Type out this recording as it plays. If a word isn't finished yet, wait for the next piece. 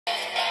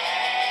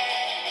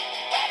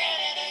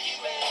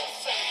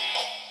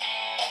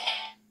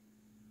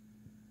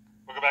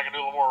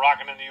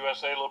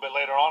USA a little bit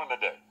later on in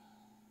the day.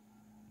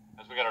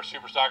 As we got our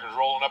super stockers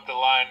rolling up to the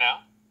line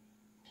now.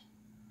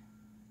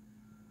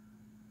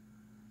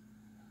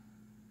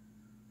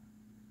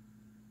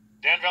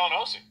 Dan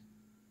Villanosi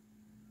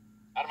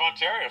out of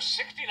Ontario,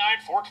 69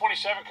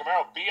 427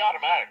 Camaro B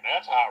automatic.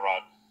 That's a hot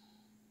rod.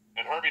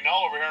 And Herbie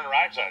Null over here on the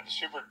right side, the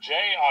Super J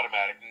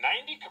automatic,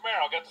 90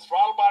 Camaro, got the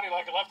throttle body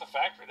like it left the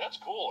factory. That's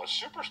cool. A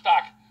super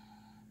stock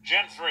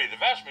Gen 3.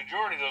 The vast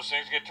majority of those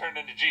things get turned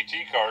into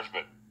GT cars,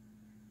 but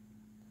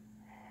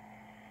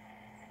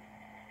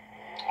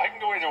I can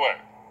go either way.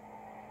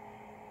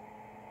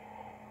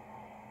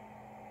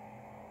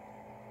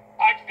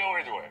 I can go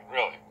either way,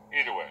 really.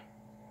 Either way.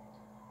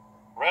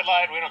 Red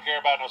light, we don't care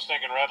about no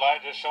stinking red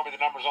light. Just show me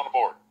the numbers on the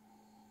board.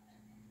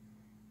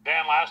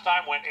 Dan last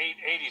time went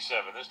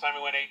 887. This time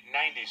he went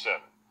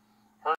 897.